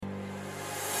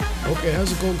Okay,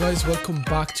 how's it going, guys? Welcome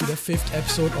back to the 5th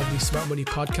episode of the Smart Money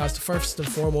Podcast. First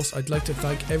and foremost, I'd like to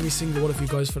thank every single one of you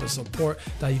guys for the support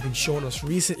that you've been showing us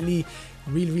recently.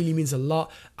 Really means a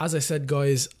lot. As I said,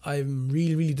 guys, I'm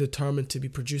really determined to be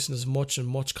producing as much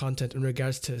content in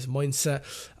regards to his mindset,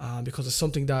 because it's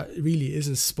something that really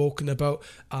isn't spoken about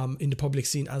in the public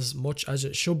scene as much as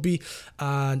it should be.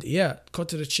 And yeah, cut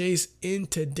to the chase. In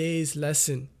today's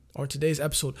lesson or today's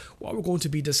episode, what we're going to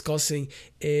be discussing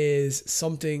is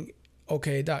something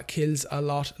that kills a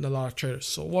lot of traders.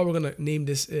 So what we're going to name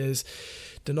this is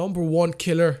the number one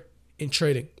killer in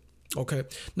trading. Okay,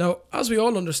 now as we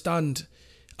all understand,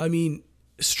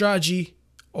 strategy,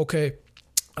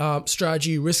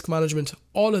 strategy, risk management,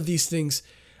 all of these things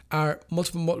are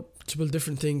multiple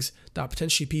different things that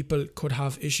potentially people could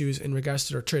have issues in regards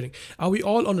to their trading. And we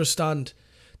all understand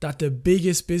that the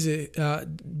biggest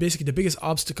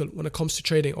obstacle when it comes to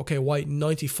trading, why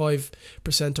 95%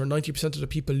 or 90% of the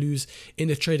people lose in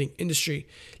the trading industry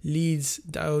leads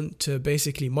down to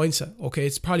basically mindset. Okay,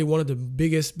 it's probably one of the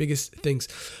biggest things.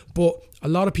 But a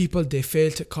lot of people, they fail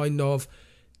to kind of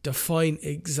define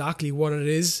exactly what it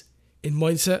is in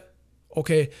mindset,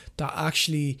 that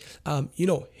actually,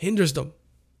 hinders them.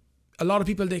 A lot of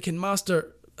people, they can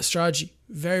master a strategy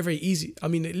very easy. It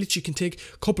literally can take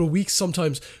a couple of weeks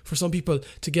sometimes for some people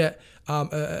to get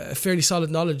a fairly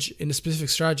solid knowledge in a specific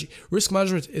strategy. Risk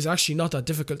management is actually not that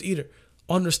difficult either.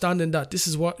 Understanding that this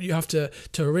is what you have to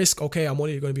risk. I'm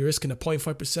only going to be risking the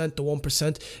 0.5%, the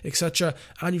 1%, etc.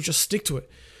 And you just stick to it.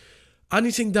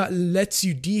 Anything that lets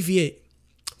you deviate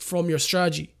from your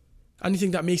strategy,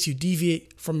 anything that makes you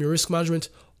deviate from your risk management,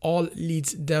 all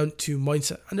leads down to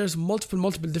mindset. And there's multiple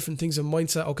different things in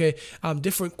mindset,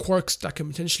 different quirks that can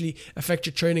potentially affect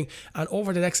your trading. And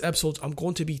over the next episodes, I'm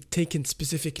going to be taking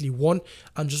specifically one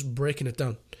and just breaking it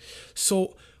down.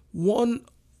 So one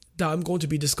that I'm going to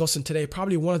be discussing today,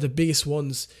 probably one of the biggest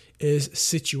ones, is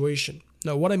situation.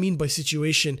 Now, what I mean by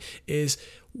situation is,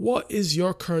 what is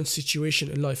your current situation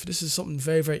in life? This is something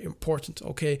very important,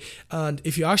 And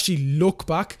if you actually look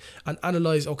back and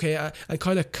analyze, and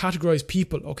kind of categorize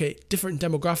people, different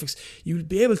demographics, you'll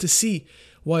be able to see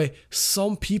why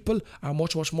some people are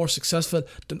much more successful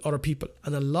than other people.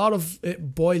 And a lot of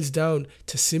it boils down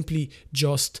to simply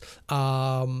just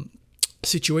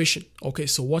situation.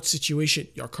 So what situation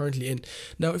you're currently in.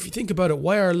 Now, if you think about it,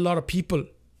 why are a lot of people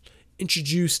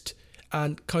introduced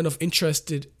and kind of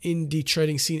interested in the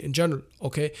trading scene in general?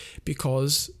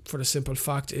 Because for the simple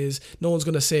fact is, no one's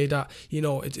going to say that,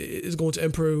 it is going to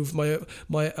improve my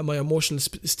emotional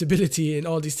stability and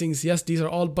all these things. Yes, these are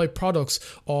all byproducts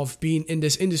of being in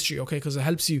this industry, because it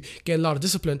helps you get a lot of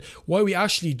discipline. Why we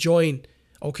actually join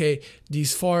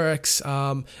these Forex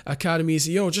academies,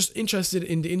 just interested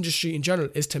in the industry in general,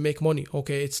 is to make money.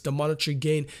 It's the monetary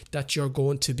gain that you're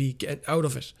going to be getting out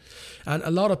of it. And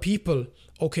a lot of people,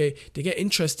 they get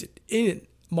interested in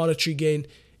monetary gain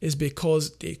is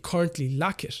because they currently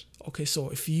lack it. So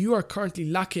if you are currently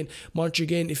lacking monetary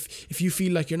gain, if you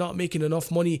feel like you're not making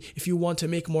enough money, if you want to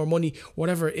make more money,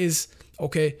 whatever it is,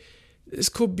 this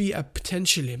could be a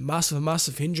potentially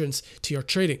massive hindrance to your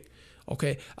trading.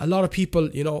 A lot of people,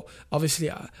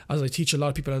 obviously, as I teach a lot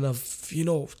of people, and I've,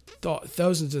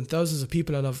 thousands and thousands of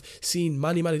people, and I've seen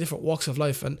many different walks of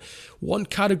life. And one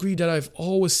category that I've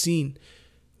always seen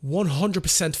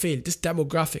 100% fail, this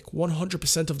demographic,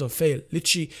 100% of them fail.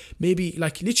 Literally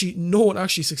no one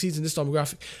actually succeeds in this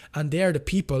demographic. And they are the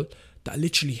people that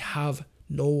literally have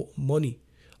no money.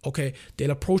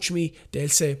 They'll approach me, they'll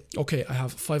say, I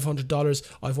have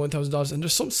 $500, I have $1,000, and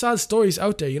there's some sad stories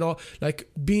out there,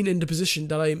 like being in the position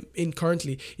that I'm in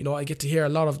currently, I get to hear a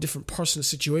lot of different personal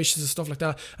situations and stuff like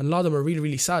that, and a lot of them are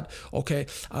really sad,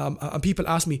 and people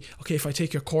ask me, if I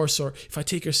take your course or if I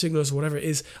take your signals or whatever it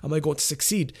is, am I going to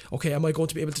succeed? Am I going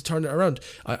to be able to turn it around?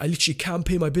 I literally can't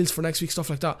pay my bills for next week,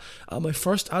 stuff like that. And my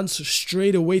first answer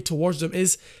straight away towards them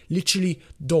is literally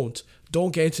don't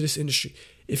get into this industry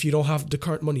if you don't have the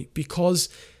current money, because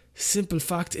simple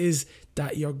fact is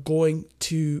that you're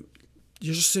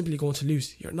just simply going to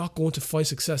lose. You're not going to find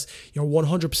success. You're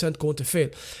 100% going to fail,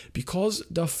 because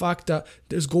the fact that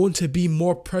there's going to be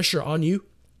more pressure on you,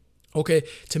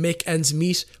 to make ends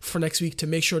meet for next week, to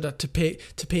make sure that to pay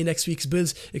next week's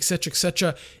bills,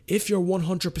 etc. If you're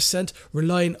 100%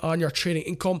 relying on your trading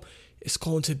income, it's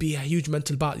going to be a huge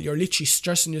mental battle. You're literally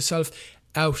stressing yourself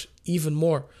out even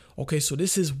more. So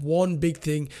this is one big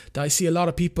thing that I see a lot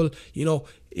of people,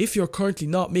 if you're currently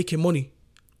not making money,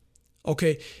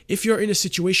 if you're in a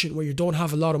situation where you don't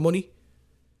have a lot of money,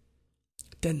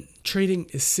 then trading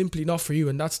is simply not for you,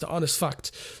 and that's the honest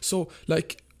fact. So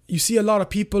you see a lot of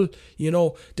people,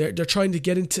 they're trying to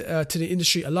get into to the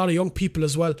industry, a lot of young people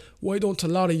as well. Why don't a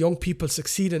lot of young people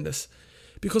succeed in this?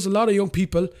 Because a lot of young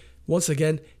people, once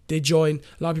again, they join.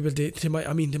 A lot of people,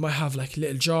 they might have like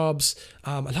little jobs.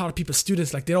 A lot of people,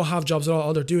 students, like they don't have jobs at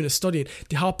all they're doing is studying.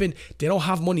 They hop in, they don't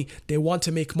have money, they want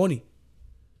to make money.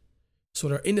 So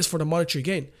they're in this for the monetary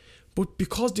gain. But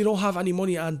because they don't have any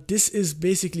money and this is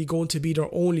basically going to be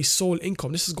their only sole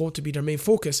income, this is going to be their main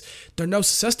focus, they're now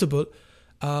susceptible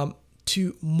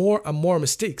to more and more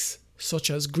mistakes, such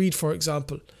as greed, for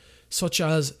example, such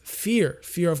as fear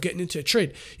of getting into a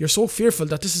trade. You're so fearful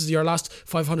that this is your last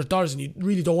 $500 and you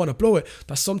really don't want to blow it,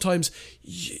 that sometimes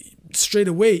straight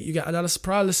away you get analysis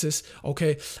paralysis,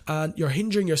 okay, and you're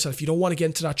hindering yourself. You don't want to get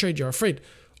into that trade, you're afraid.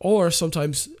 Or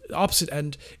sometimes the opposite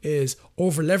end is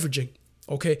over leveraging.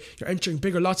 Okay, you're entering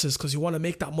bigger losses because you want to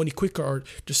make that money quicker, or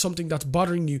there's something that's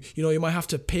bothering you. You might have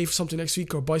to pay for something next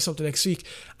week or buy something next week.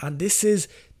 And this is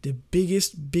the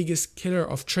biggest killer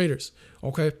of traders.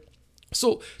 Okay,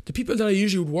 so the people that I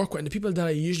usually would work with and the people that I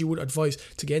usually would advise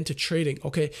to get into trading,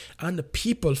 okay, and the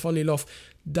people, funnily enough,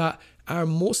 that are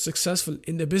most successful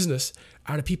in the business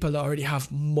are the people that already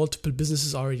have multiple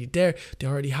businesses already there. They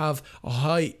already have a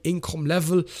high income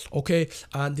level, okay,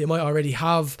 and they might already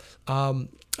have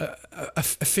a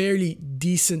fairly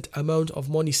decent amount of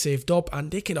money saved up, and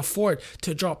they can afford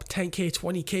to drop 10k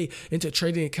 20k into a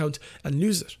trading account and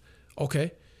lose it,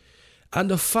 okay. And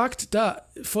the fact that,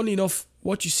 funny enough,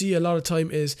 what you see a lot of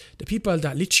time is the people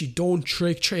that literally don't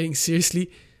take trading seriously,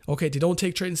 okay, they don't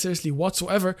take trading seriously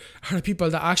whatsoever, are the people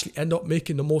that actually end up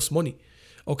making the most money,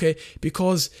 okay,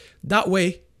 because that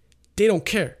way they don't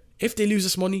care. If they lose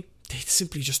this money, they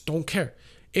simply just don't care.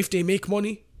 If they make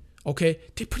money, okay,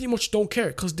 they pretty much don't care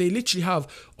because they literally have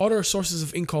other sources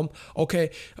of income, okay,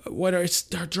 whether it's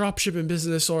their drop shipping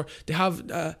business or they have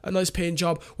a nice paying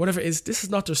job, whatever it is. This is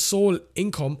not their sole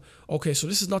income, okay, so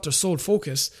this is not their sole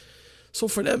focus. So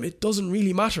for them, it doesn't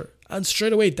really matter. And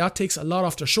straight away, that takes a lot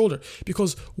off their shoulder,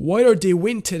 because whether they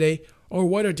win today or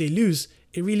whether they lose,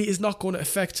 it really is not going to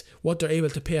affect what they're able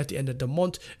to pay at the end of the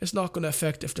month. It's not going to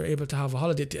affect if they're able to have a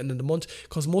holiday at the end of the month,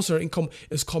 because most of their income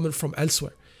is coming from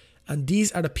elsewhere. And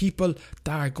these are the people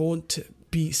that are going to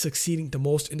be succeeding the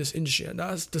most in this industry. And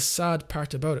that's the sad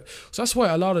part about it. So that's why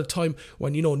a lot of the time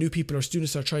when, new people or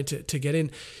students are trying to get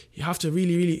in, you have to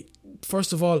really, really,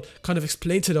 first of all, kind of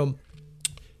explain to them,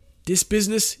 this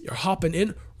business you're hopping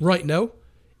in right now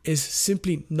is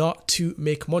simply not to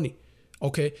make money.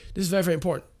 Okay, this is very, very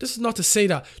important. This is not to say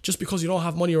that just because you don't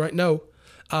have money right now,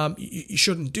 you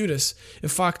shouldn't do this. In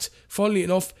fact, funnily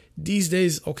enough, these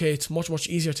days, okay, it's much, much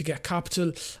easier to get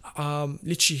capital,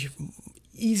 literally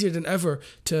easier than ever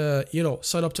to,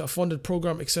 sign up to a funded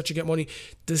program, etc., get money.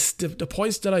 The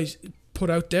points that I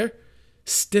put out there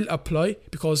still apply,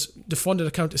 because the funded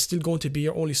account is still going to be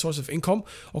your only source of income,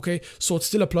 okay, so it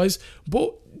still applies.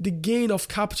 But the gain of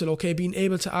capital, okay, being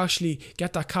able to actually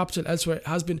get that capital elsewhere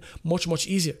has been much, much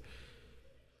easier.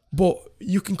 But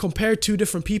you can compare two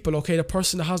different people, okay, the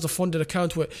person that has the funded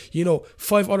account with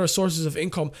 5 other sources of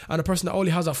income, and a person that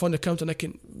only has that funded account. And I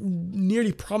can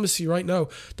nearly promise you right now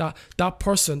that that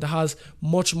person that has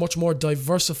much, much more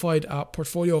diversified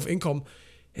portfolio of income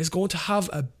is going to have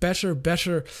a better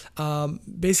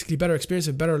experience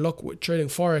and better luck with trading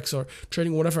Forex or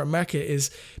trading whatever market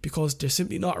is, because they're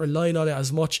simply not relying on it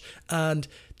as much, and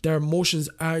their emotions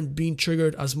aren't being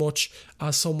triggered as much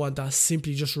as someone that's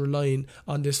simply just relying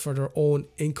on this for their own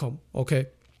income, okay?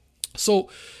 So,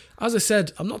 as I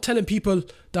said, I'm not telling people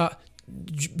that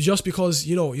just because,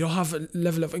 you don't have a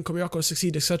level of income, you're not going to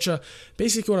succeed, etc.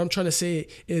 Basically, what I'm trying to say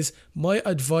is, my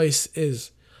advice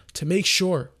is to make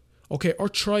sure, okay, or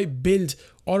try build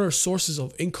other sources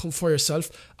of income for yourself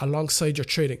alongside your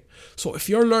trading. So if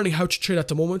you're learning how to trade at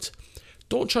the moment,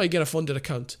 don't try to get a funded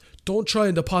account. Don't try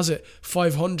and deposit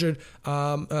 500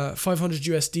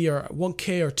 USD or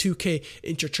 1K or 2K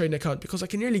into your trading account, because I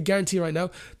can nearly guarantee right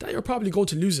now that you're probably going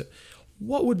to lose it.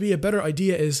 What would be a better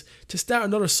idea is to start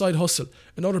another side hustle,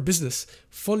 another business.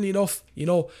 Funnily enough,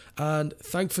 and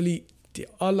thankfully the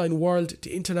online world,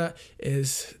 the internet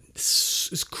is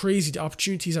crazy. The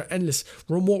opportunities are endless.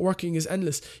 Remote working is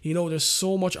endless. There's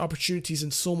so much opportunities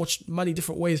and many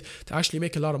different ways to actually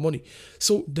make a lot of money.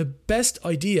 So the best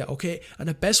idea, okay, and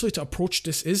the best way to approach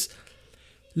this is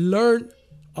learn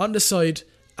on the side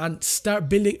and start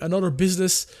building another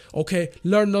business, okay,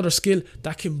 learn another skill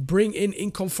that can bring in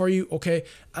income for you, okay,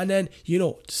 and then,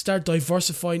 start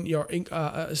diversifying your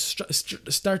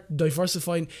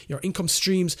income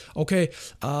streams, okay,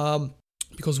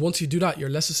 Because once you do that, you're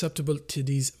less susceptible to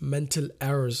these mental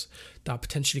errors that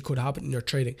potentially could happen in your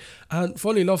trading. And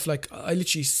funny enough, like, I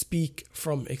literally speak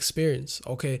from experience,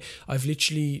 okay? I've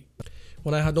literally,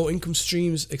 when I had no income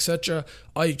streams, etc.,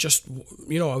 I just,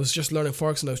 I was just learning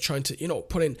Forex, and I was trying to,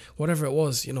 put in whatever it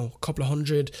was, a couple of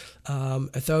hundred,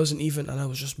 1,000 even, and I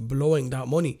was just blowing that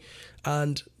money.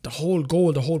 And the whole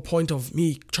goal, the whole point of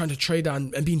me trying to trade that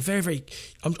and being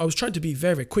I was trying to be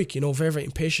very, very quick, very, very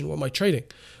impatient with my trading,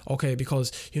 okay,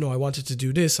 because, I wanted to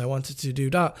do this, I wanted to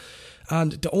do that.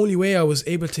 And the only way I was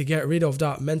able to get rid of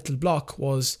that mental block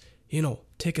was,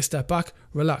 take a step back,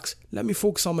 relax. Let me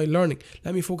focus on my learning.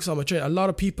 Let me focus on my trade. A lot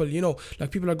of people,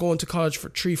 people are going to college for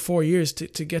 3-4 years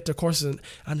to get their courses,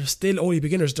 and they're still only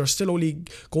beginners. They're still only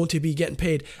going to be getting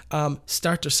paid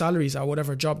starter salaries at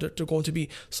whatever job they're going to be.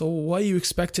 So why are you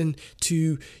expecting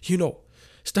to,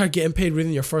 start getting paid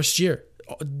within your first year?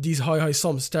 These high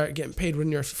sums, start getting paid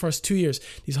within your first 2 years,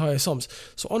 these high sums.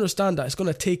 So understand that it's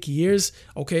going to take years,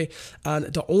 okay? And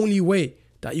the only way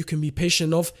that you can be patient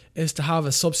enough is to have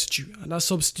a substitute, and that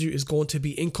substitute is going to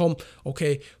be income,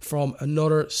 okay, from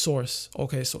another source,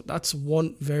 okay? So that's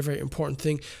one very, very important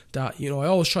thing that, I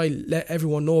always try to let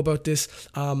everyone know about this,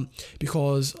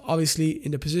 because obviously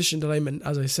in the position that I'm in,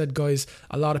 as I said, guys,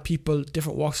 a lot of people,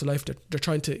 different walks of life, they're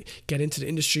trying to get into the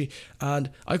industry,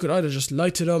 and I could either just lie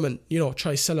to them and,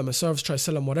 try sell them a service, try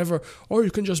sell them whatever, or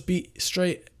you can just be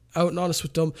straight out and honest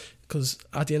with them, because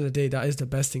at the end of the day, that is the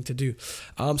best thing to do.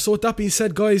 So with that being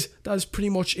said, guys, that is pretty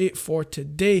much it for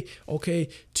today, okay?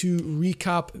 To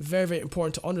recap, very, very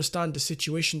important to understand the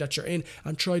situation that you're in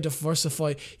and try to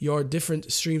diversify your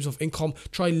different streams of income.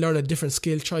 Try learn a different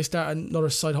skill. Try start another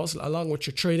side hustle along with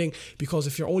your trading, because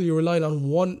if you're only relying on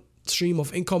one stream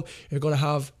of income, you're going to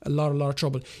have a lot of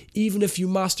trouble. Even if you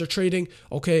master trading,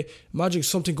 okay, imagine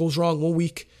something goes wrong 1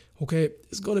 week, okay,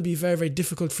 it's going to be very, very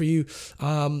difficult for you,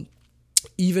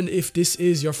 even if this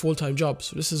is your full-time job.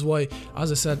 So this is why,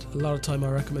 as I said, a lot of time I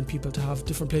recommend people to have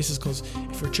different places, because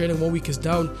if your trading 1 week is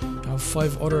down, you have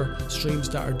 5 other streams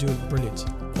that are doing brilliant,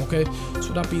 okay?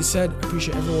 So that being said, I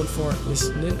appreciate everyone for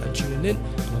listening and tuning in,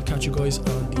 and I'll catch you guys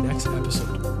on the next episode.